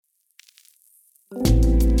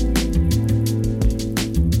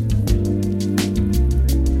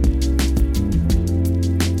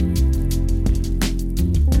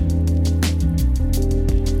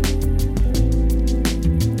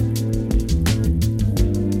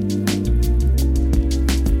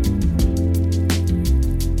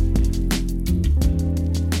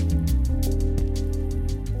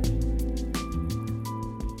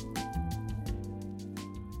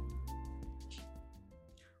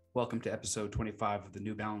Welcome to episode 25 of the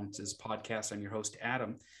New Balances podcast. I'm your host,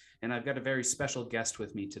 Adam, and I've got a very special guest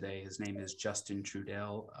with me today. His name is Justin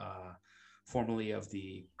Trudell, formerly of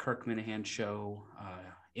the Kirk Minihane Show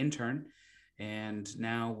intern, and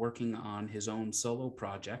now working on his own solo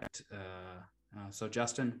project. So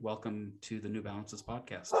Justin, welcome to the New Balances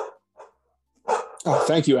podcast. Oh,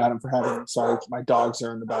 thank you, Adam, for having me. Sorry, my dogs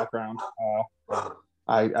are in the background.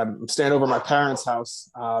 I'm staying over at my parents' house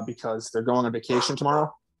because they're going on vacation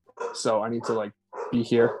tomorrow. So I need to be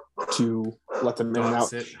here to let them in and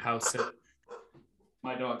out. House sit.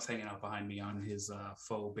 My dog's hanging out behind me on his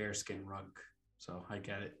faux bearskin rug. So I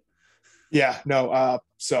get it. Yeah, no.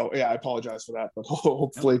 So yeah, I apologize for that, but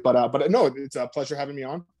hopefully, nope. But no, it's a pleasure having me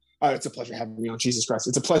on. It's a pleasure having me on. Jesus Christ,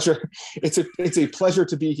 it's a pleasure. It's a pleasure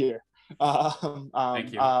to be here.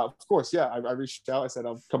 Thank you. Of course, yeah. I reached out. I said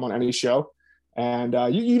I'll come on any show, and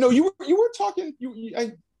you were talking.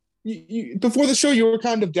 You before the show, you were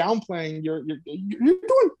kind of downplaying. You're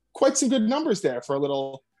doing quite some good numbers there for a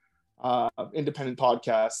little independent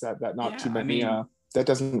podcast. That not too many. That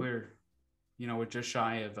doesn't. We're just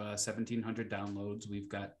shy of 1,700 downloads. We've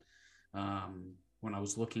got when I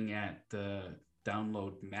was looking at the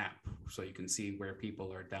download map, so you can see where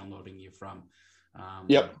people are downloading you from.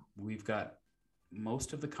 Yep. We've got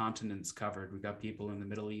most of the continents covered. We've got people in the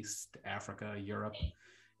Middle East, Africa, Europe,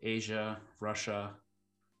 Asia, Russia,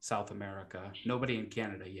 South America. Nobody in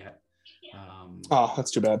Canada yet. That's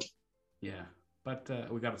too bad. Yeah, but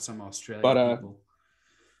we got some Australian people.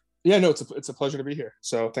 Yeah, no, it's a pleasure to be here.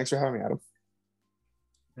 So thanks for having me, Adam.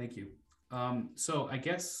 Thank you. So I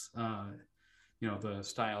guess the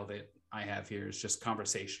style that I have here is just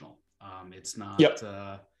conversational. It's not. Yep.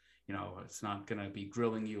 It's not going to be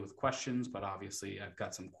grilling you with questions, but obviously I've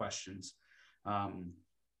got some questions.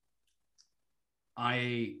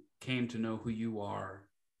 I came to know who you are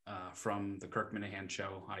from the Kirk Minihane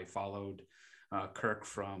Show. I followed Kirk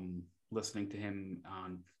from listening to him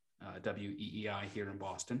on WEEI here in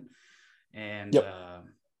Boston. And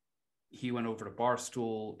he went over to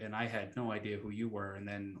Barstool, and I had no idea who you were. And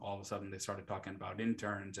then all of a sudden they started talking about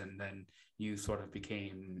interns, and then you sort of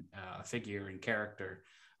became a figure and character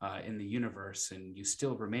in the universe, and you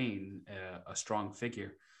still remain a strong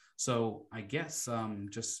figure. So I guess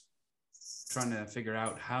just trying to figure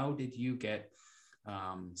out, how did you get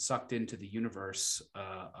sucked into the universe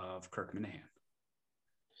of Kirk Minihane?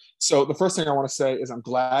 So the first thing I want to say is I'm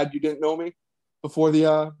glad you didn't know me before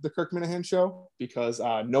the Kirk Minihane Show, because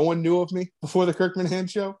no one knew of me before the Kirk Minihane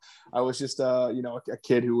Show. I was just a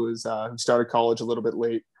kid who started college a little bit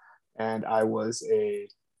late, and I was a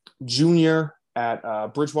junior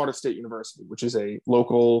at Bridgewater State University, which is a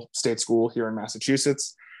local state school here in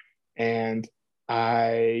Massachusetts. And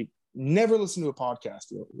I never listened to a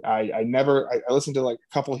podcast. Really. I listened to a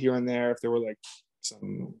couple here and there if there were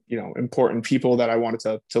some important people that I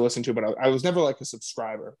wanted to listen to, but I was never a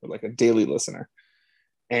subscriber, but a daily listener.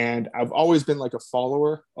 And I've always been a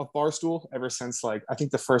follower of Barstool ever since I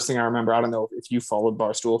think the first thing I remember, I don't know if you followed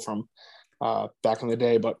Barstool from back in the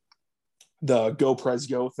day, but the Go Prez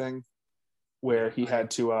Go thing, where he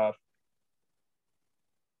had to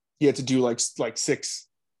do six.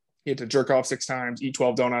 He had to jerk off 6 times, eat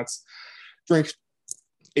 12 donuts, drink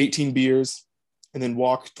 18 beers, and then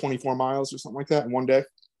walk 24 miles or something like that in one day.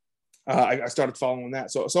 I started following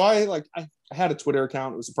that. So I had a Twitter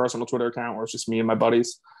account. It was a personal Twitter account where it's just me and my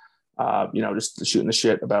buddies, just shooting the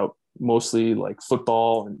shit about mostly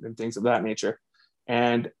football and things of that nature.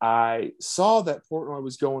 And I saw that Portnoy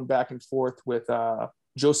was going back and forth with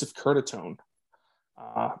Joseph Curtatone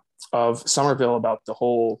of Somerville about the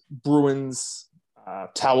whole Bruins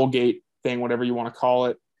Towelgate thing, whatever you want to call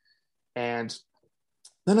it. And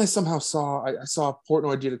then I somehow saw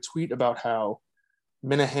Portnoy did a tweet about how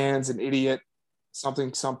Minahane's an idiot,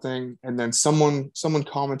 something, and then someone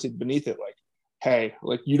commented beneath it hey,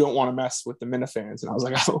 you don't want to mess with the Minifans. And I was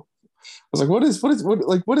like, what is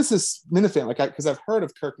this Minifan? Because I've heard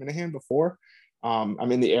of Kirk Minihane before.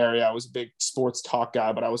 I'm in the area. I was a big sports talk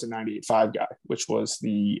guy, but I was a 98.5 guy, which was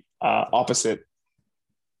the opposite,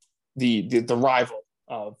 the rival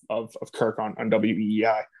of Kirk on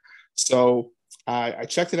WEEI. So I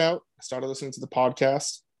checked it out. I started listening to the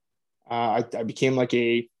podcast. I became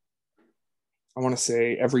I want to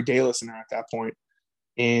say, everyday listener at that point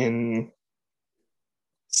in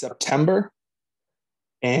September.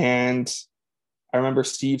 And I remember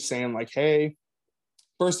Steve saying like, hey,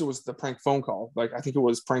 first it was the prank phone call. Like, I think it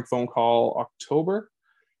was prank phone call October.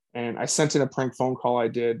 And I sent in a prank phone call I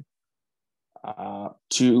did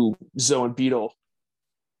to Zoe and Beetle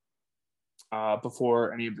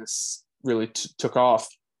before any of this really took off.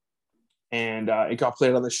 And it got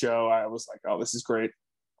played on the show. I was like, oh, this is great.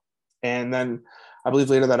 And then I believe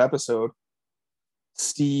later that episode,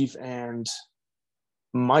 Steve and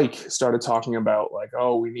Mike started talking about like,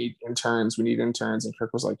 oh, we need interns. And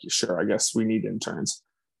Kirk was like, sure, I guess we need interns.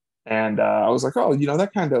 And I was like, oh,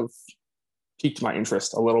 that kind of piqued my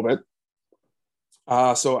interest a little bit.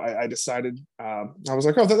 So I decided, I was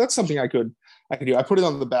like, oh, that's something I could do. I put it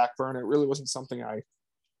on the back burner. It really wasn't something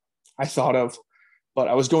I thought of, but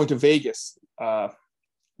I was going to Vegas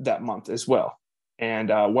that month as well. And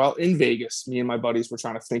while in Vegas, me and my buddies were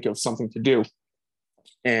trying to think of something to do.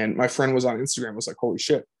 And my friend was on Instagram, was like, holy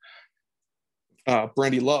shit,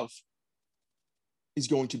 Brandy Love is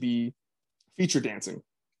going to be feature dancing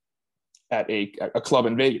at a club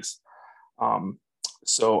in Vegas.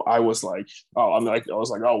 So I was like,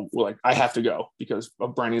 I have to go because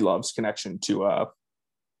of Brandy Love's connection to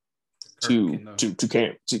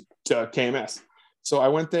KMS. So I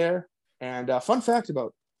went there, and fun fact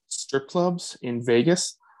about strip clubs in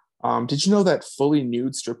Vegas. Did you know that fully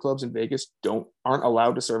nude strip clubs in Vegas aren't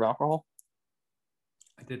allowed to serve alcohol?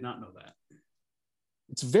 I did not know that.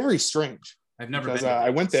 It's very strange. I've never been to Vegas, I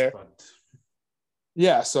went there. But...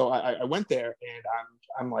 Yeah, so I went there, and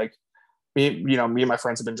I'm like, me and my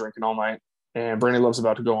friends have been drinking all night, and Brandy Love's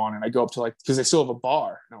about to go on, and I go up to because they still have a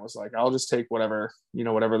bar, and I was like, I'll just take whatever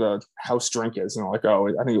the house drink is, and I'm like, oh,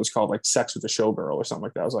 I think it was called like Sex with a Showgirl or something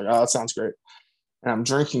like that. I was like, oh, that sounds great, and I'm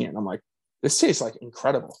drinking it, and I'm like, this tastes like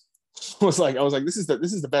incredible. I was like, this is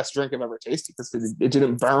the best drink I've ever tasted because it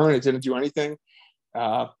didn't burn, it didn't do anything,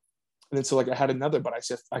 and then so like I had another, but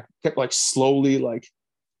I kept like slowly like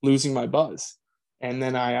losing my buzz, and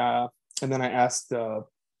then I asked the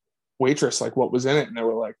waitress like what was in it, and they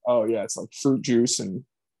were like, oh yeah, it's like fruit juice and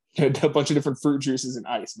a bunch of different fruit juices and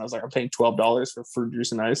ice, and I was like, I'm paying $12 for fruit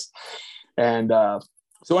juice and ice. And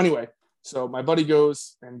so anyway, so my buddy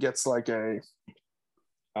goes and gets like a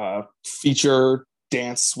feature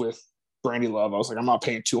dance with Brandy Love. I was like, I'm not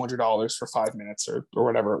paying $200 for 5 minutes or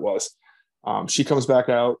whatever it was. She comes back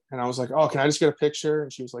out, and I was like, oh, can I just get a picture?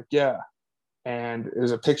 And she was like, yeah. And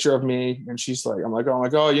there's a picture of me, and she's like, I'm like, oh,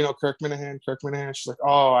 Kirk Minahan. She's like,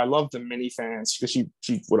 oh, I love the mini fans, because she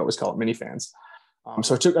would always call it mini fans.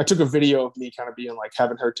 So I took a video of me kind of being like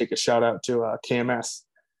having her take a shout out to KMS,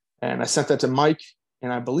 and I sent that to Mike.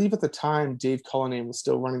 And I believe at the time Dave Cullinane was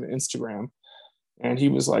still running the Instagram, and he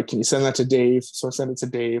was like, can you send that to Dave? So I sent it to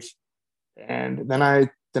Dave, and then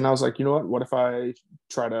I was like, you know what if I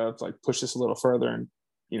try to like push this a little further and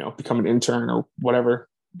become an intern or whatever.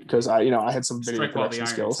 Because I had some video production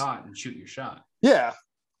skills. Hot and shoot your shot. Yeah.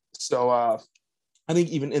 So I think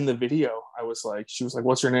even in the video, I was like, she was like,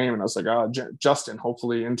 what's your name? And I was like, Justin,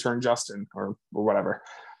 hopefully intern Justin or whatever.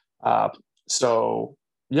 So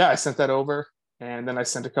yeah, I sent that over, and then I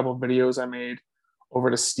sent a couple of videos I made over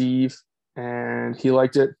to Steve, and he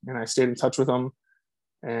liked it, and I stayed in touch with him,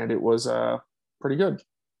 and it was pretty good.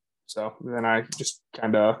 So then I just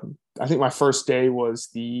I think my first day was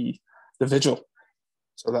the vigil.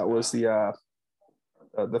 So that was the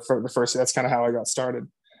first. That's kind of how I got started,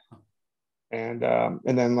 and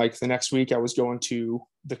then like the next week I was going to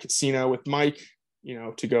the casino with Mike,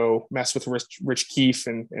 to go mess with Rich Keefe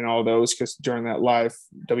and all those, because during that live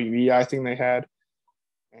WEI thing they had,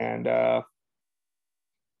 and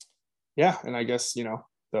yeah, and I guess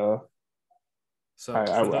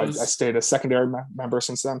I stayed a secondary member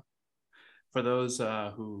since then. For those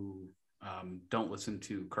who don't listen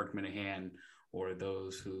to Kirk Minahan, or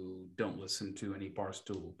those who don't listen to any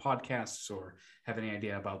Barstool podcasts or have any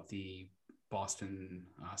idea about the Boston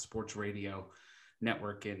sports radio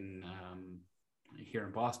network here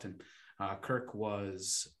in Boston, Kirk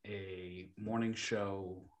was a morning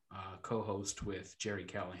show co-host with Jerry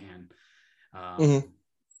Callahan.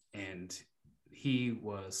 And he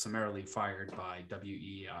was summarily fired by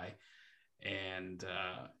WEI. And,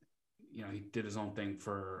 he did his own thing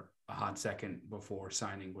for a hot second before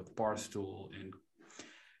signing with Barstool, and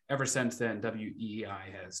ever since then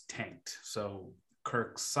WEI has tanked. So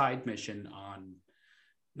Kirk's side mission on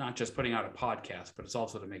not just putting out a podcast, but it's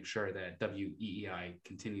also to make sure that WEI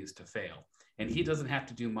continues to fail, and he doesn't have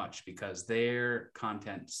to do much because their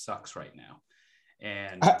content sucks right now,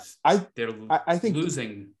 and I think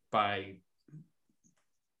losing by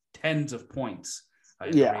tens of points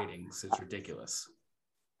in the ratings is ridiculous.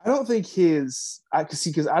 I don't think because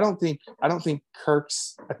I don't think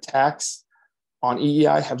Kirk's attacks on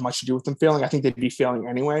EEI have much to do with them failing. I think they'd be failing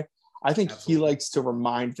anyway. I think He likes to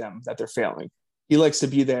remind them that they're failing. He likes to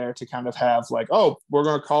be there to kind of have like, oh, we're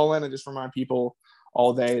going to call in and just remind people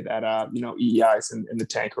all day that, EEI is in the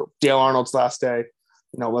tank. Or Dale Arnold's last day,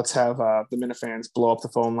 let's have the Minifans blow up the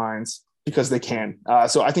phone lines because they can.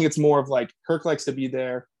 So I think it's more of like Kirk likes to be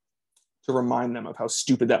there to remind them of how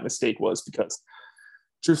stupid that mistake was, because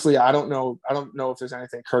truthfully, I don't know if there's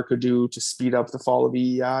anything Kirk could do to speed up the fall of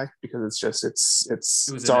EEI, because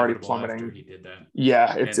it's already plummeting. He did that.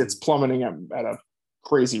 Yeah, it's plummeting at a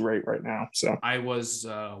crazy rate right now. So I was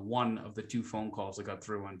one of the 2 phone calls that got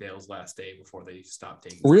through on Dale's last day before they stopped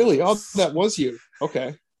taking. Really? Calls. Oh, that was you.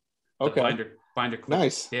 Okay. Binder clip.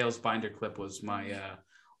 Nice. Dale's binder clip was my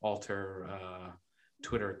alter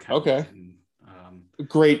Twitter account. Okay. And,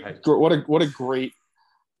 what a great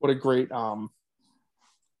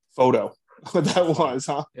photo that was,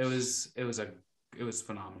 huh? It was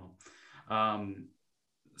phenomenal.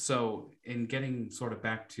 So in getting sort of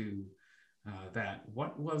back to that,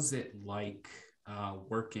 what was it like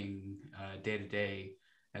working day to day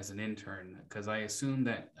as an intern? Because I assume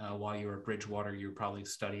that while you were at Bridgewater, you were probably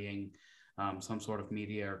studying some sort of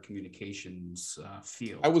media or communications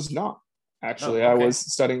field. I was not, actually. I was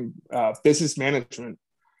studying business management.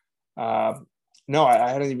 No, I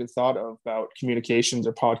hadn't even thought about communications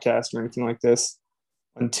or podcasts or anything like this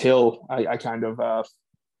until I kind of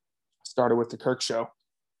started with the Kirk Show.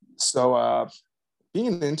 So being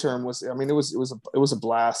an intern was a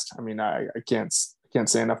blast. I mean, I can't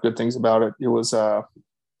say enough good things about it. It was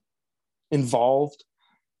involved.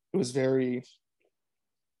 It was very,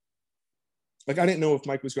 like, I didn't know if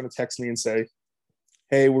Mike was going to text me and say,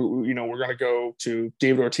 hey, we're going to go to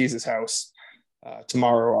David Ortiz's house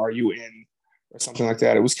tomorrow. Are you in? Or something like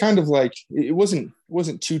that. It was kind of like, it wasn't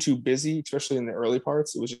too busy, especially in the early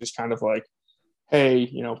parts. It was just kind of like, hey,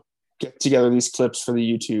 get together these clips for the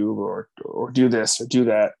YouTube, or do this or do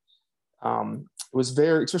that. It was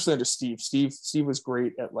very, especially under Steve. Steve was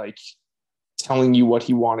great at like telling you what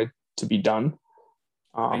he wanted to be done.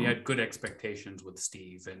 You had good expectations with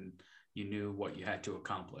Steve, and you knew what you had to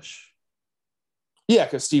accomplish. Yeah,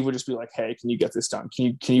 because Steve would just be like, hey, can you get this done?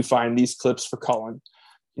 Can you find these clips for Cullen?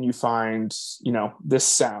 Can you find, this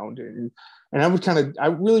sound? And I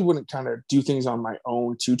really wouldn't kind of do things on my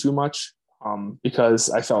own too much, because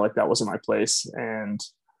I felt like that wasn't my place. And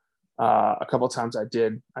a couple of times I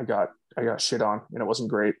got shit on, and it wasn't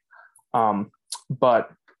great.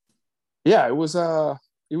 But yeah, it was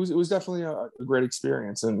definitely a great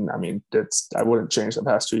experience. And I mean, I wouldn't change the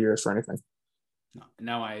past 2 years for anything.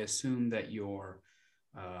 Now I assume that you're,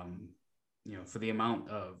 for the amount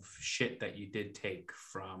of shit that you did take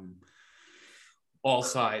from all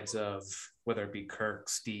sides of, whether it be Kirk,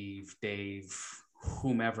 Steve, Dave,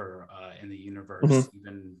 whomever in the universe,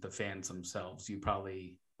 even the fans themselves, you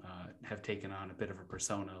probably have taken on a bit of a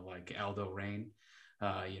persona like Aldo Rain.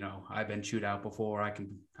 I've been chewed out before. I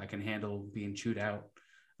can handle being chewed out,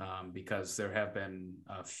 because there have been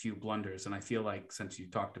a few blunders. And I feel like, since you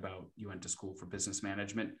talked about you went to school for business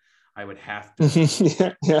management, I would have to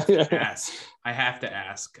ask. I have to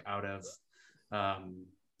ask, out of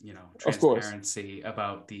transparency,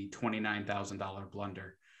 about the $29,000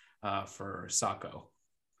 blunder for Sacco.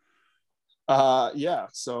 Yeah.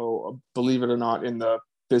 So believe it or not, in the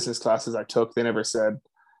business classes I took, they never said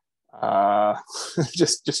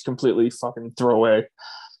just completely fucking throw away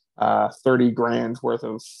 $30,000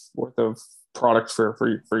 worth of product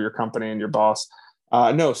for your company and your boss.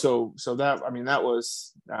 No, so that, I mean, that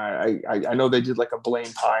was, I know they did like a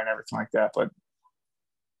blame pie and everything like that, but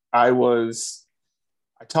I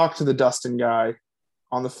talked to the Dustin guy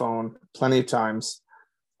on the phone plenty of times.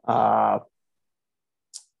 I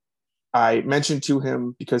mentioned to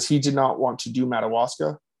him, because he did not want to do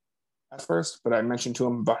Madawaska at first, but I mentioned to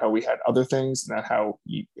him about how we had other things, and that how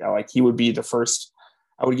he would be the first.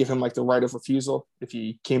 I would give him like the right of refusal if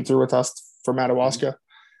he came through with us for Madawaska.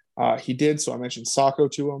 He did, so I mentioned Sacco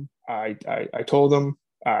to him. I told him,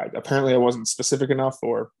 apparently I wasn't specific enough,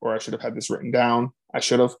 or I should have had this written down. I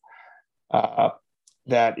should have,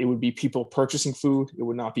 that it would be people purchasing food. It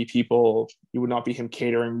would not be him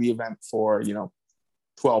catering the event for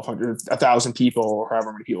 1,200, 1,000 people, or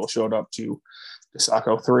however many people showed up to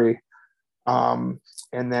Sacco 3.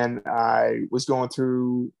 And then I was going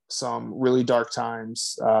through some really dark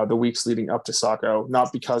times the weeks leading up to Sacco,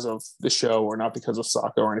 not because of the show or not because of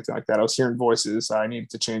Sacco or anything like that. I was hearing voices. I needed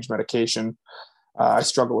to change medication. I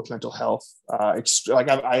struggle with mental health. I've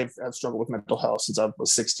struggled with mental health since I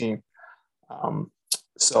was 16.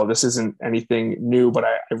 So this isn't anything new, but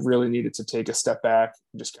I really needed to take a step back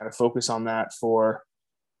and just kind of focus on that for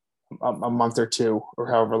a month or two, or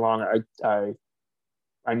however long I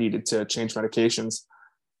needed to change medications.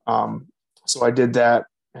 Um, so I did that,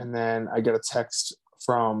 and then I get a text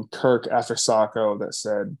from Kirk after Saco that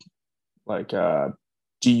said, like,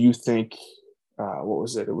 do you think, what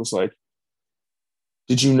was it? It was like,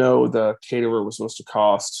 did you know the caterer was going to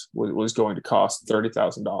cost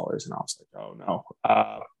 $30,000? And I was like, oh no.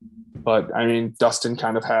 But I mean, Dustin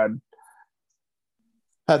kind of had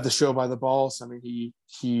the show by the balls. I mean, he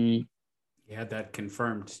had that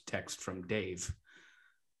confirmed text from Dave.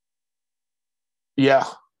 Yeah.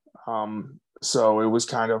 So it was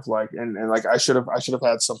kind of like, and like I should have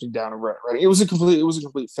had something down and ready. It was a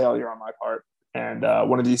complete failure on my part. And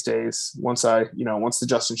one of these days, once the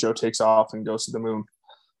Justin show takes off and goes to the moon,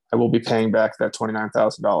 I will be paying back that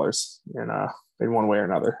 $29,000 in one way or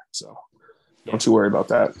another. So don't you worry about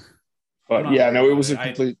that. But yeah, no, it was a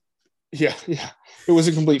complete, yeah, it was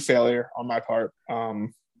a complete failure on my part.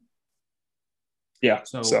 Yeah.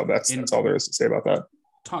 So that's all there is to say about that.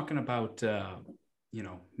 Talking about,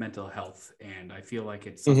 mental health. And I feel like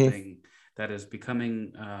it's something that is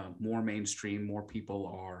becoming more mainstream. More people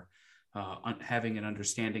are having an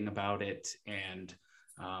understanding about it and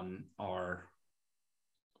are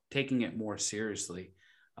taking it more seriously.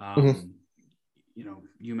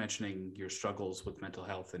 You mentioning your struggles with mental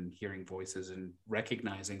health and hearing voices and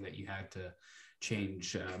recognizing that you had to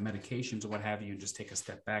change medications or what have you and just take a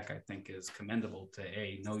step back, I think is commendable to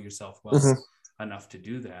know yourself well enough to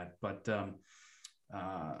do that. But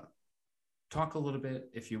talk a little bit,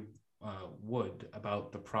 if you would,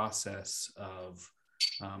 about the process of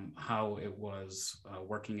how it was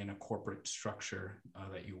working in a corporate structure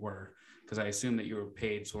that you were, because I assume that you were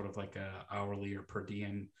paid sort of like a hourly or per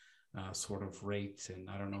diem sort of rate. And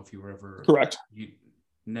I don't know if you were ever correct. You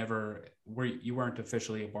weren't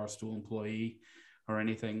officially a Barstool employee or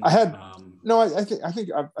anything. I had no. I think I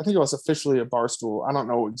was officially a Barstool. I don't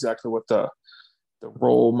know exactly what the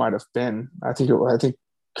role might have been. I think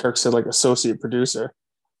Kirk said like associate producer.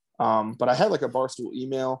 But I had like a Barstool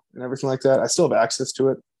email and everything like that. I still have access to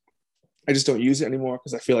it. I just don't use it anymore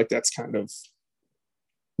because I feel like that's kind of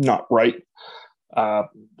not right.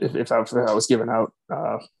 If I was giving out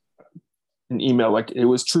an email, like it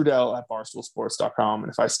was Trudell@barstoolsports.com,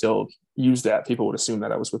 and if I still use that, people would assume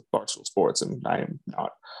that I was with Barstool Sports, and I am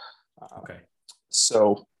not. Okay.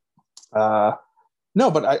 So, no,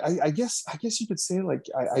 but I guess you could say like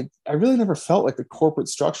I really never felt like the corporate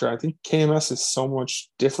structure. I think KMS is so much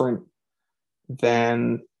different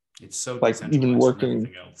than it's so like even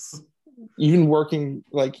working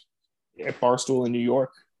like at Barstool in New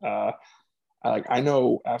York. I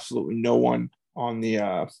know absolutely no one on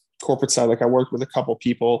the corporate side. Like I worked with a couple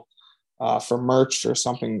people for merch or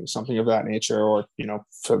something of that nature, or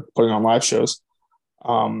for putting on live shows.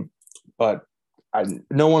 But there's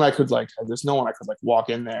no one I could like walk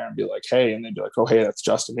in there and be like, hey, and they'd be like, oh, hey, that's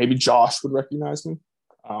Justin. Maybe Josh would recognize me.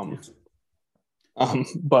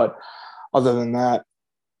 But other than that,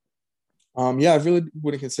 I really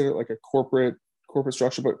wouldn't consider it like a corporate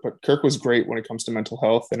structure, but Kirk was great when it comes to mental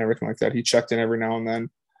health and everything like that. He checked in every now and then.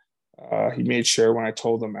 He made sure when I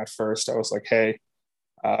told him at first, I was like, hey,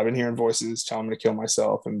 I've been hearing voices telling me to kill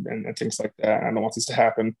myself and things like that. And I don't want this to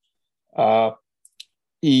happen.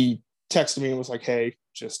 He texted me and was like, hey,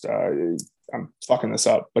 just I'm fucking this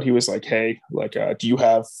up. But he was like, hey, like, do you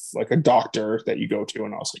have like a doctor that you go to?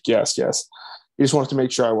 And I was like, yes. He just wanted to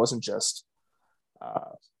make sure I wasn't just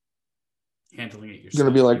handling it yourself.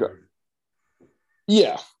 Gonna be like,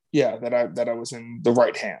 that I was in the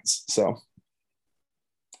right hands. So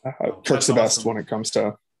Kirk's the best awesome when it comes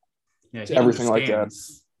to everything like that.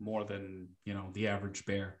 More than the average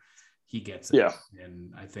bear, he gets it. Yeah,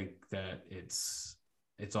 and I think that it's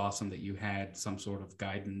awesome that you had some sort of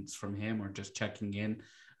guidance from him or just checking in,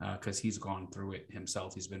 because he's gone through it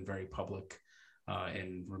himself. He's been very public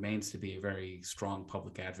and remains to be a very strong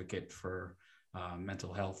public advocate for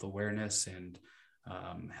mental health awareness and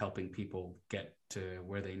helping people get to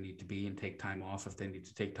where they need to be and take time off if they need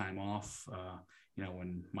to take time off.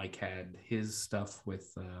 When Mike had his stuff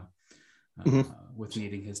with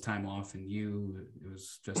needing his time off, and it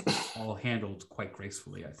was just all handled quite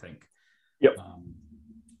gracefully, I think. Yep.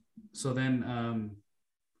 So then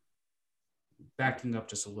backing up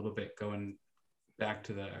just a little bit, going back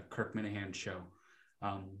to the Kirk Minihane show,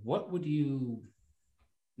 what would you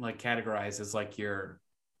like categorize as like your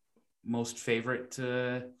most favorite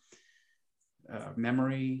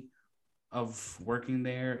memory of working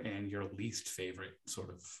there and your least favorite sort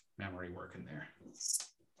of memory working there?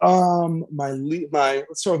 My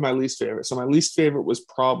let's start with my least favorite. So my least favorite was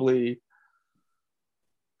probably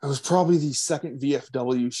the second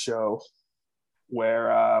VFW show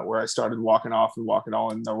where I started walking off and walking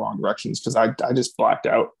all in the wrong directions because I just blacked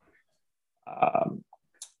out. Um,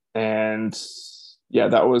 and yeah,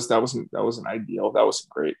 that wasn't ideal. That wasn't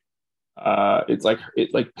great.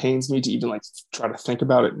 It pains me to even like try to think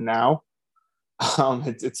about it now.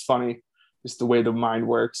 It's funny just the way the mind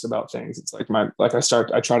works about things. It's like I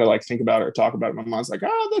try to like think about it or talk about it. My mind's like,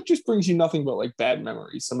 that just brings you nothing but like bad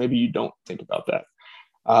memories. So maybe you don't think about that.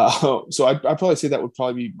 So I'd probably say that would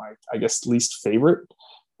probably be my, I guess, least favorite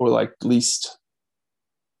or like least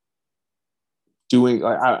doing.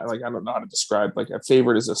 I don't know how to describe. Like a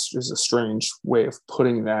favorite is a strange way of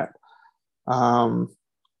putting that.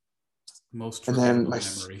 Most And then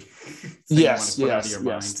forgettable memory. yes, you want to put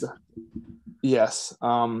out of yes, your yes, mind. yes.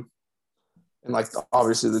 And like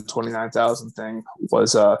obviously the 29,000 thing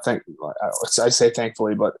was I say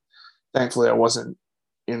thankfully, but thankfully I wasn't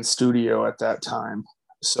in studio at that time,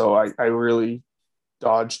 so I really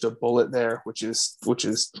dodged a bullet there, which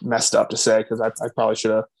is messed up to say because I probably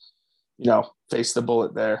should have faced the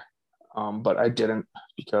bullet there, but I didn't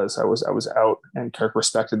because I was out, and Kirk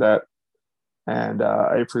respected that, and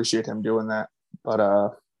I appreciate him doing that,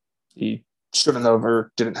 but he should have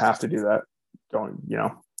never didn't have to do that.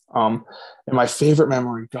 Um, and my favorite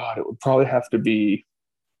memory, God, it would probably have to be.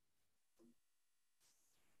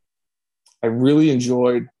 I really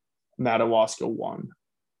enjoyed Madawaska one.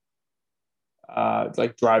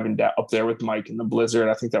 Like driving down up there with Mike in the blizzard.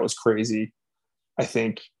 I think that was crazy. I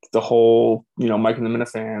think the whole, Mike and the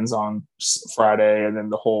Minifans on Friday, and then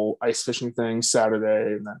the whole ice fishing thing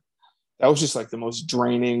Saturday, and then that was just like the most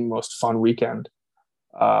draining, most fun weekend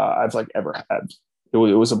I've like ever had. It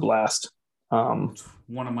was a blast. It's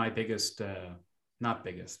one of my biggest, not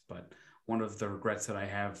biggest, but one of the regrets that I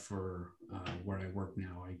have for where I work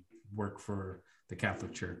now. I work for the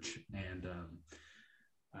Catholic Church, and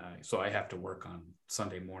so I have to work on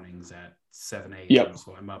Sunday mornings at 7 a.m. Yep.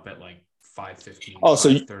 So I'm up at like 5:15, Oh,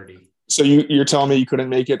 5:30. So you're telling me you couldn't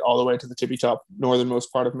make it all the way to the tippy top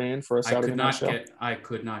northernmost part of Maine for a Saturday night show? I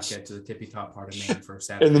could not get to the tippy top part of Maine for a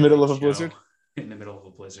Saturday in the middle night of a show blizzard. In the middle of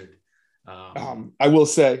a blizzard. I will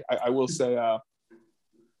say,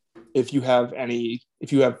 if you have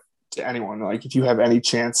to anyone, like if you have any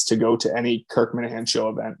chance to go to any Kirk Minahan show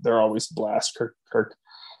event, they're always blast. Kirk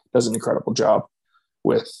does an incredible job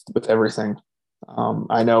with everything.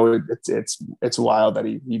 I know it's wild that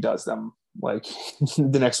he does them. Like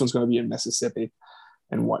the next one's going to be in Mississippi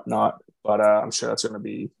and whatnot, but I'm sure that's going to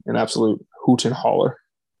be an absolute hoot and holler.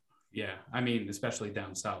 Yeah, I mean, especially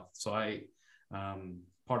down south. So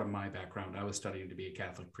part of my background, I was studying to be a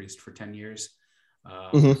Catholic priest for 10 years.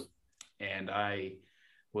 And I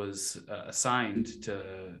was assigned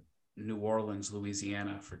to New Orleans,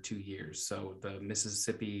 Louisiana for 2 years. So the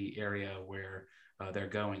Mississippi area where they're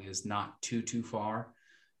going is not too far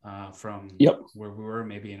from where we were,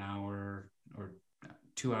 maybe an hour or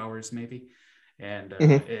 2 hours maybe. And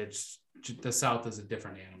it's the South is a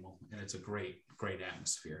different animal, and it's a great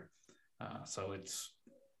atmosphere. So it's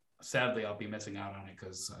sadly I'll be missing out on it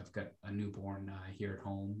because I've got a newborn here at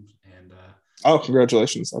home. And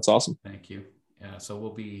congratulations, that's awesome. Thank you. So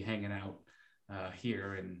we'll be hanging out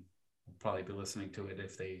here, and we'll probably be listening to it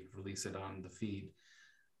if they release it on the feed.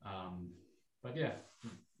 But yeah,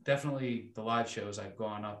 definitely the live shows. I've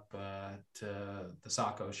gone up to the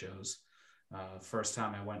Saco shows. First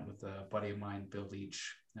time I went with a buddy of mine, Bill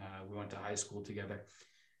Leach. We went to high school together.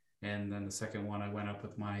 And then the second one, I went up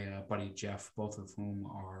with my buddy Jeff, both of whom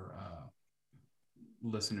are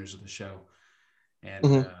listeners of the show.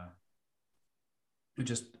 And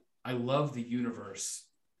I love the universe.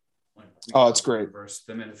 It's great. Universe,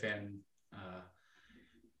 the Minifan,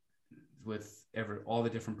 with all the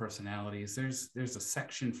different personalities. There's a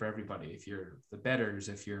section for everybody. If you're the betters,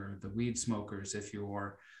 if you're the weed smokers, if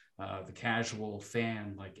you're the casual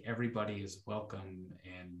fan, like everybody is welcome,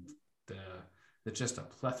 and there's just a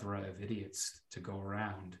plethora of idiots to go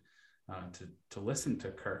around to listen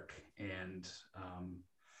to Kirk, and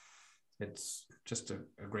it's just a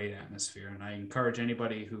great atmosphere. And I encourage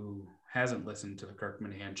anybody who hasn't listened to the Kirk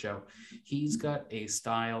Minahan show. He's got a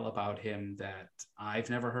style about him that I've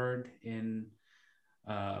never heard in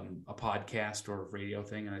a podcast or a radio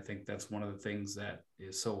thing, and I think that's one of the things that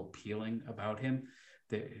is so appealing about him.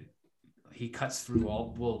 That he cuts through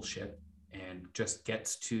all bullshit and just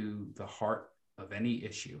gets to the heart of any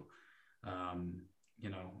issue,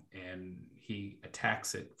 and he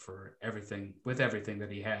attacks it for everything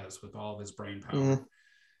that he has, with all of his brain power.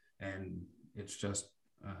 And it's just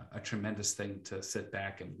a tremendous thing to sit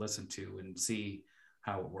back and listen to and see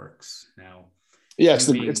how it works. Now, Yeah, it's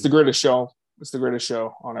the greatest show. It's the greatest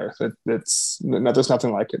show on earth. There's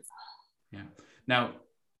nothing like it. Yeah. Now,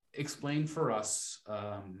 explain for us,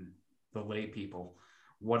 the lay people,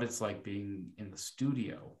 what it's like being in the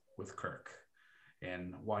studio with Kirk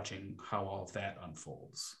and watching how all of that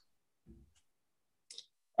unfolds.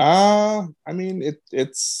 I mean,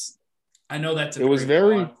 it's. I know that's a it was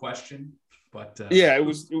very very broad question, but yeah, it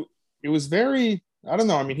was very. I don't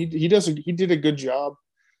know. I mean, he did a good job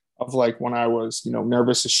of like when I was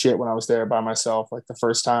nervous as shit when I was there by myself, like the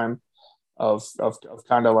first time of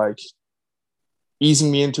kind of like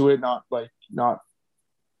easing me into it, not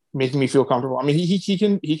making me feel comfortable. I mean, he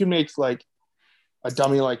can make like a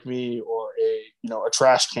dummy like me or a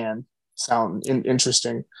trash can sound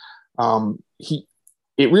interesting. He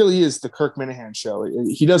It really is the Kirk Minahan show.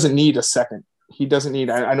 He doesn't need a second. He doesn't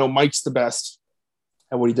need. I know Mike's the best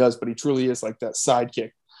at what he does, but he truly is like that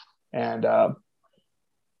sidekick. And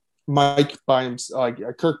Mike by himself,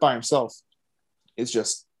 like Kirk by himself, is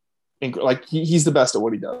just like he's the best at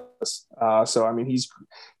what he does. So I mean,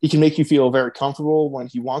 he can make you feel very comfortable when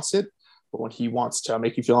he wants it, but when he wants to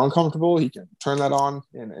make you feel uncomfortable, he can turn that on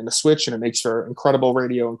in a switch, and it makes for incredible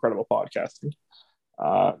radio, incredible podcasting.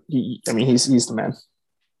 I mean, he's the man.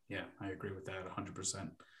 Yeah, I agree with that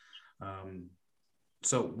 100%.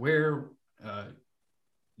 So where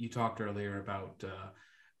you talked earlier about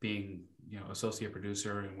being, associate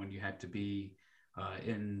producer, and when you had to be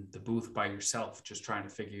in the booth by yourself, just trying to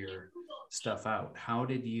figure stuff out. How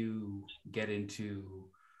did you get into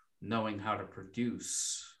knowing how to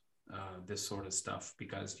produce this sort of stuff?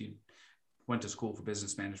 Because you went to school for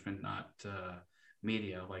business management, not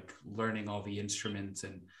media, like learning all the instruments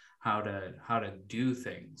and how to do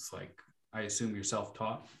things. Like, I assume you're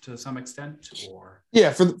self-taught to some extent, or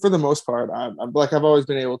yeah, for the most part, I've always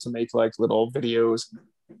been able to make like little videos,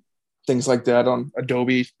 things like that on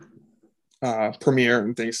Adobe Premiere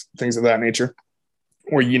and things of that nature.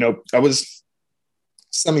 Or I was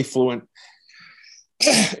semi-fluent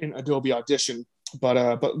in Adobe Audition,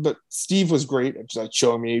 but Steve was great at like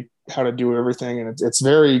showing me how to do everything, and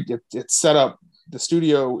it's set up. The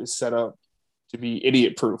studio is set up to be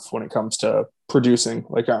idiot proof when it comes to producing.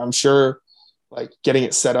 Like I'm sure, like getting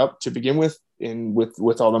it set up to begin with,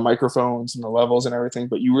 with all the microphones and the levels and everything,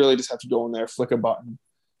 but you really just have to go in there, flick a button,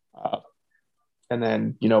 and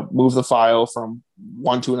then move the file from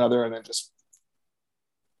one to another, and then just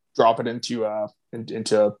drop it into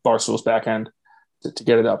Barstool's backend to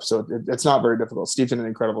get it up. So it's not very difficult. Steve did an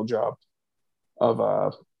incredible job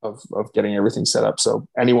of getting everything set up, so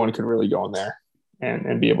anyone could really go in there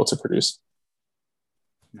and be able to produce.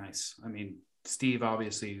 Nice. I mean, Steve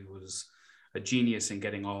obviously was a genius in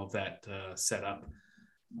getting all of that set up.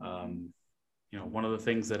 One of the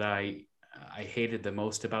things that I hated the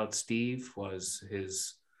most about Steve was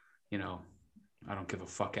his, I don't give a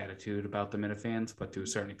fuck attitude about the Minifans, but to a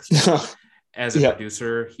certain extent, as a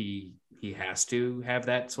producer, he has to have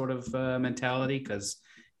that sort of mentality, because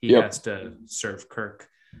he has to serve Kirk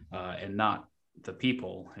and not the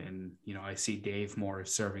people. And, I see Dave more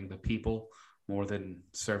serving the people more than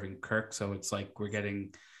serving Kirk. So it's like we're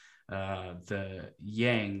getting the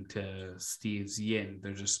yang to Steve's yin.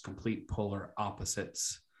 They're just complete polar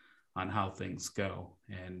opposites on how things go.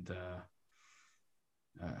 And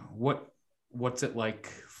what's it like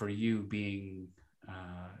for you being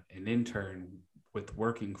an intern with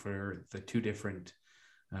working for the two different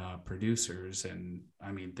producers? And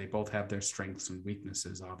I mean, they both have their strengths and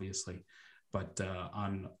weaknesses, obviously, but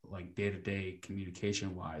on like day-to-day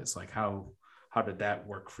communication wise, like how did that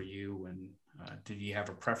work for you? And did you have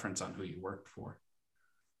a preference on who you worked for?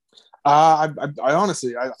 I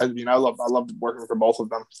honestly, I mean, I loved working for both of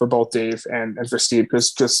them, for both Dave and for Steve,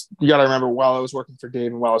 because just you got to remember, while I was working for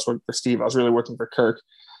Dave and while I was working for Steve, I was really working for Kirk.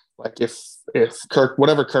 Like if Kirk,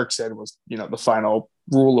 whatever Kirk said was the final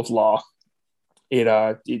rule of law.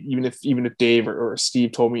 Even if Dave or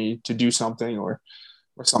Steve told me to do something or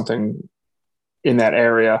something in that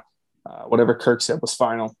area, whatever Kirk said was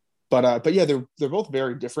final. But yeah, they're both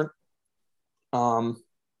very different. I've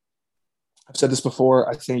said this before.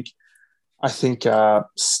 I think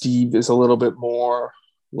Steve is a little bit more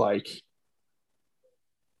like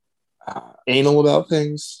anal about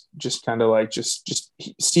things. Just kind of like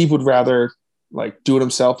Steve would rather like do it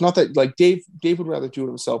himself. Not that like Dave would rather do it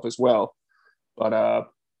himself as well, but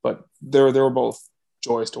they were both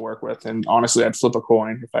joys to work with. And honestly, I'd flip a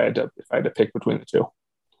coin if I had to pick between the two.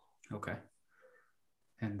 Okay.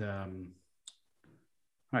 And all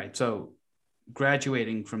right, so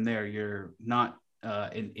graduating from there, you're not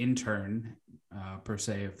an intern per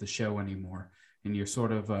se of the show anymore, and you're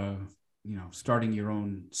sort of starting your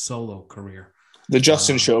own solo career. The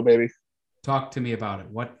Justin Show, baby. Talk to me about it.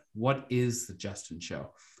 What is the Justin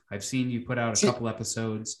Show? I've seen you put out a couple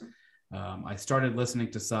episodes. I started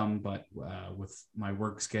listening to some, but with my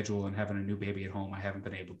work schedule and having a new baby at home, I haven't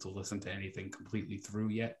been able to listen to anything completely through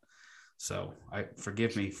yet. So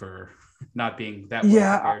forgive me for not being that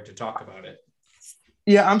well prepared to talk about it.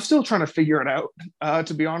 Yeah, I'm still trying to figure it out,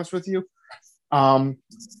 to be honest with you. So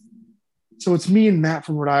it's me and Matt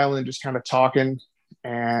from Rhode Island just kind of talking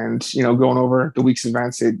and, going over the week's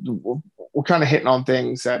events. We're kind of hitting on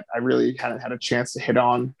things that I really hadn't had a chance to hit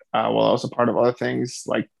on while I was a part of other things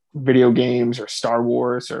like video games or Star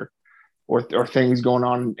Wars or things going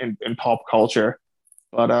on in pop culture.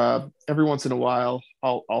 But every once in a while,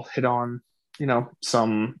 I'll hit on,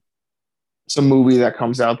 some movie that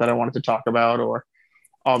comes out that I wanted to talk about. Or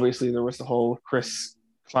obviously there was the whole Chris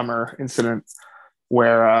Klemmer incident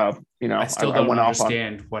where, I still don't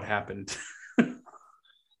understand what happened.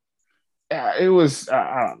 Yeah, it was,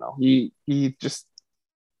 I don't know. He just,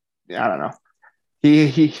 I don't know.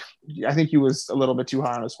 He I think he was a little bit too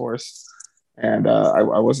high on his horse, and I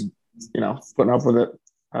wasn't, putting up with it.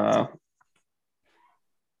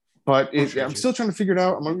 But I'm still trying to figure it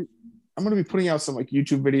out. I'm gonna be putting out some like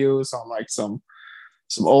YouTube videos on like some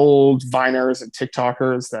old Viners and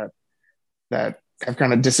TikTokers that have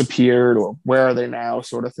kind of disappeared, or where are they now,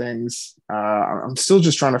 sort of things. I'm still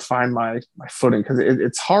just trying to find my footing, because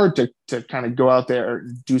it's hard to kind of go out there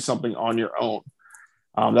and do something on your own.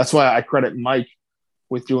 That's why I credit Mike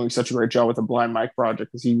with doing such a great job with the Blind Mike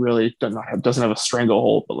project, because he really doesn't have a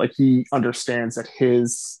stranglehold, but like he understands that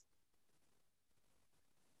his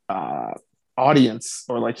audience,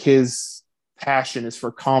 or like his passion, is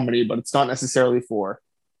for comedy, but it's not necessarily for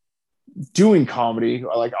doing comedy.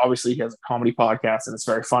 Like obviously he has a comedy podcast and it's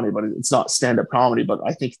very funny, but it's not stand-up comedy. But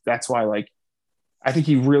I think that's why, like, I think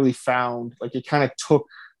he really found, like, it kind of took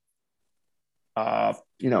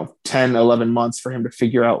 10, 11 months for him to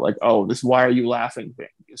figure out, like, oh, this "why are you laughing" thing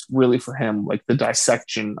is really for him, like the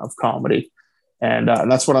dissection of comedy. And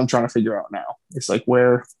that's what I'm trying to figure out now. It's like,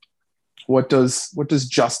 what does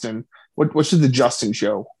Justin, what should the Justin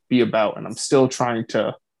Show be about? And I'm still trying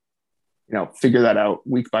to figure that out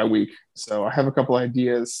week by week. So I have a couple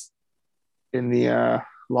ideas in the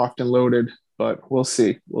locked and loaded, but we'll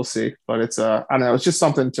see. But it's I don't know, it's just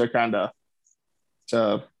something to kind of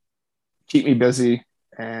to keep me busy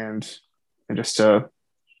and just to.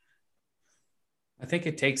 I think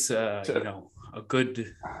it takes a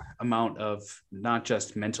good amount of not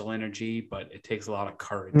just mental energy, but it takes a lot of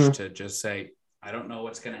courage to just say, I don't know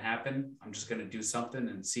what's going to happen. I'm just going to do something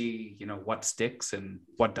and see, what sticks and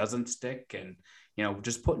what doesn't stick. And,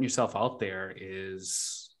 just putting yourself out there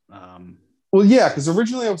is. Well, yeah, because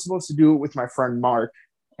originally I was supposed to do it with my friend Mark,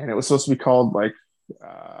 and it was supposed to be called like,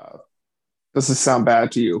 "Does this sound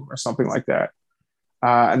bad to you?" or something like that.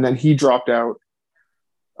 And then he dropped out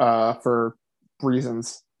for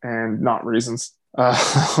reasons and not reasons.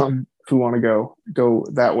 If we want to go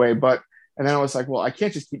that way, but. And then I was like, well, I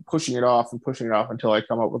can't just keep pushing it off until I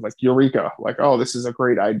come up with like Eureka, like, oh, this is a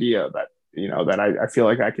great idea that, that I feel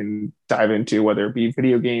like I can dive into, whether it be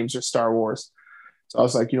video games or Star Wars. So I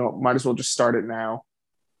was like, might as well just start it now.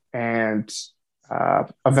 And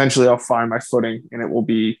eventually I'll find my footing, and it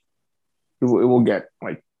will get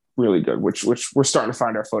like really good, which we're starting to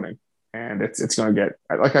find our footing. And it's going to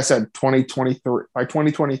get, like I said, 2023, by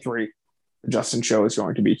 2023, the Justin Show is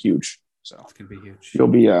going to be huge. So it's going to be huge.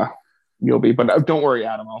 You'll be, but don't worry,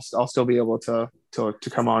 Adam. I'll still be able to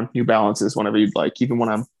come on New Balances whenever you'd like. Even when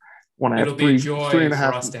I have it'll be a joy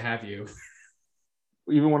for us to have you.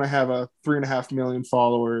 Even when I have a 3.5 million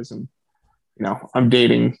followers, and I'm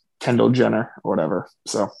dating Kendall Jenner or whatever.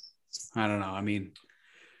 So I don't know. I mean,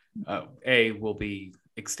 we'll be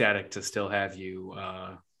ecstatic to still have you.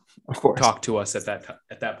 Of course, talk to us at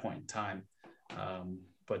that point in time.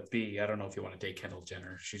 But B, I don't know if you want to date Kendall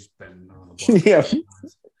Jenner. She's been on the block. Yeah.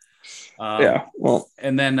 Yeah. Well,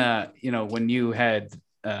 and then when you had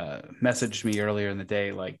messaged me earlier in the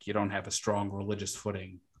day, like you don't have a strong religious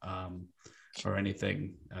footing or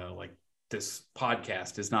anything, like this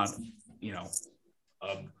podcast is not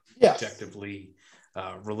objectively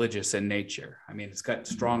religious in nature. I mean, it's got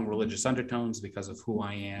strong religious undertones because of who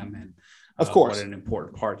I am and of course what an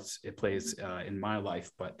important part it plays in my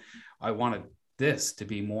life. But I wanted this to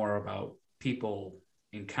be more about people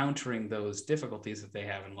encountering those difficulties that they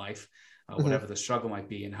have in life, whatever the struggle might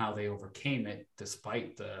be, and how they overcame it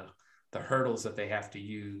despite the hurdles that they have to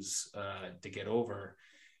use to get over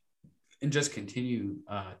and just continue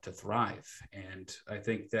to thrive. And I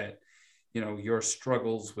think that, your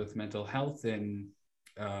struggles with mental health and,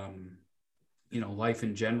 life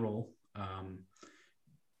in general,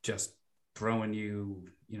 just throwing you,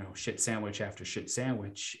 shit sandwich after shit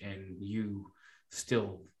sandwich, and you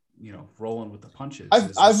still, rolling with the punches.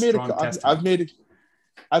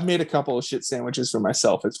 I've made a couple of shit sandwiches for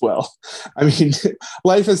myself as well. I mean,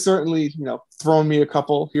 life has certainly, thrown me a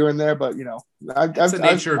couple here and there, but That's the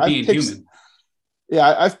nature of being human.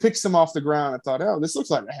 Yeah, I've picked some off the ground. I thought, oh, this looks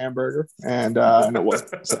like a hamburger, and it was.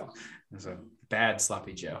 So it's a bad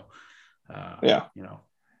sloppy Joe. Yeah.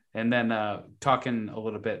 And then talking a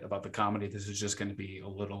little bit about the comedy, this is just going to be a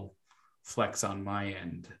little flex on my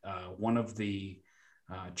end. One of the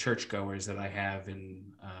churchgoers that I have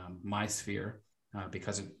in my sphere,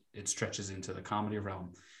 because it stretches into the comedy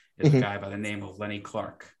realm, is a guy by the name of Lenny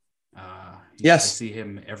Clark. Yes. I see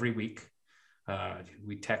him every week.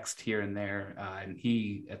 We text here and there, and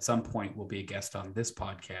he at some point will be a guest on this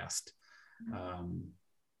podcast.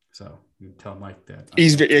 So you tell Mike that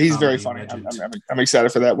he's very funny. I'm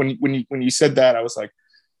excited for that. When you said that, I was like,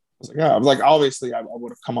 yeah, obviously I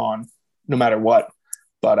would have come on no matter what,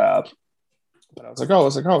 but I was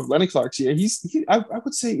like, oh, Lenny Clark. Yeah, I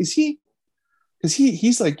would say, is he? Because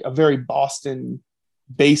he's like a very Boston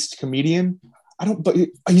based comedian. But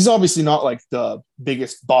he's obviously not like the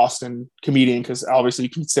biggest Boston comedian, because obviously you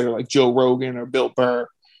consider like Joe Rogan or Bill Burr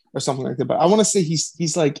or something like that. But I want to say he's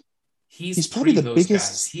probably the biggest.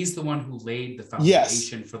 Guys. He's the one who laid the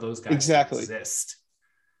foundation for those guys to exist.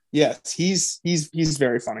 Yes, he's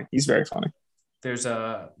very funny. He's very funny. There's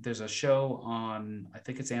a show on, I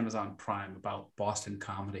think it's Amazon Prime, about Boston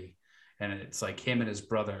comedy, and it's like him and his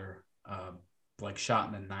brother, like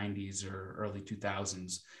shot in the 90s or early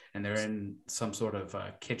 2000s, and they're in some sort of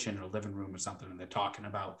kitchen or living room or something, and they're talking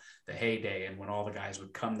about the heyday and when all the guys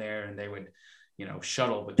would come there and they would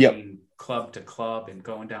shuttle between club to club and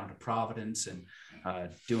going down to Providence and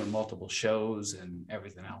doing multiple shows and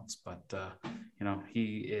everything else. But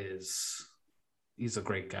he's a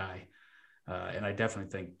great guy, and I definitely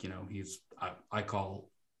think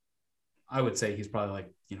I would say he's probably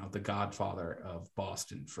like the godfather of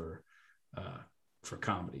Boston for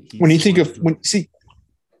comedy. When you think of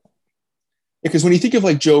because when you think of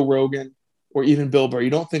like Joe Rogan or even Bill Burr,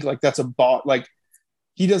 you don't think like that's like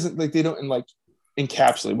he doesn't, like, they don't like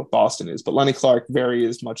encapsulate what Boston is. But Lenny Clark very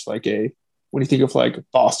is much like when you think of like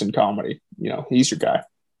Boston comedy, he's your guy.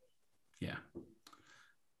 Yeah.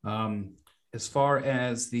 As far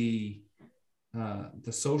as the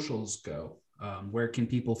socials go, where can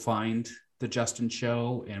people find the Justin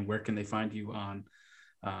Show, and where can they find you on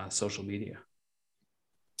social media?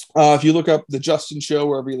 If you look up the Justin Show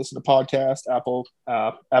wherever you listen to podcasts, Apple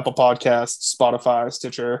Podcasts, Spotify,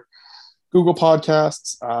 Stitcher, Google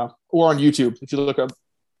Podcasts, or on YouTube. If you look up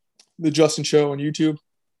the Justin Show on YouTube,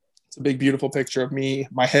 it's a big, beautiful picture of me.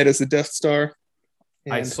 My head is the Death Star.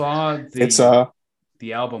 I saw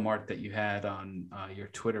the album art that you had on your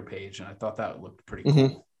Twitter page, and I thought that looked pretty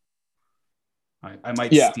cool. I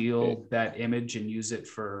might steal that image and use it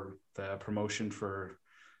for the promotion for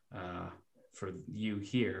you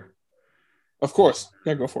here. Of course.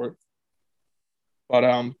 Yeah, go for it.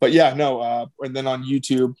 But yeah, no. And then on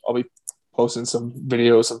YouTube, I'll be posting some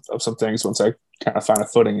videos of some things once I kind of find a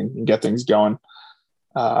footing and get things going.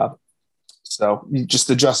 So just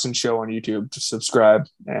the Justin Show on YouTube, just subscribe,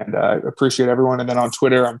 and I appreciate everyone. And then on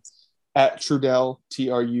Twitter, I'm at Trudell,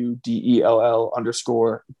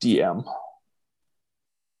 TRUDELL_DM.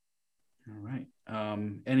 All right.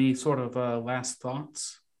 Any sort of last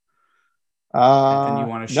thoughts? Anything you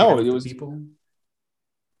want to share with people?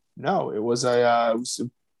 No, it was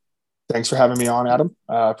thanks for having me on, Adam.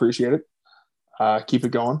 Appreciate it. Keep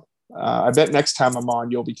it going. I bet next time I'm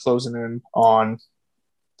on, you'll be closing in on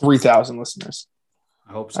 3,000 listeners.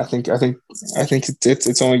 I hope so. I think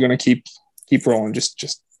it's only going to keep rolling.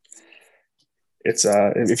 Just it's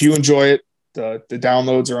if you enjoy it, the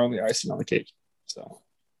downloads are only icing on the cake. So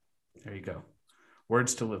there you go.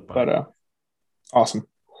 Words to live by. But awesome.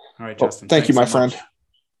 All right, Justin. Thank you, my friend.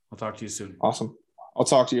 I'll talk to you soon. Awesome. I'll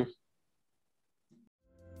talk to you.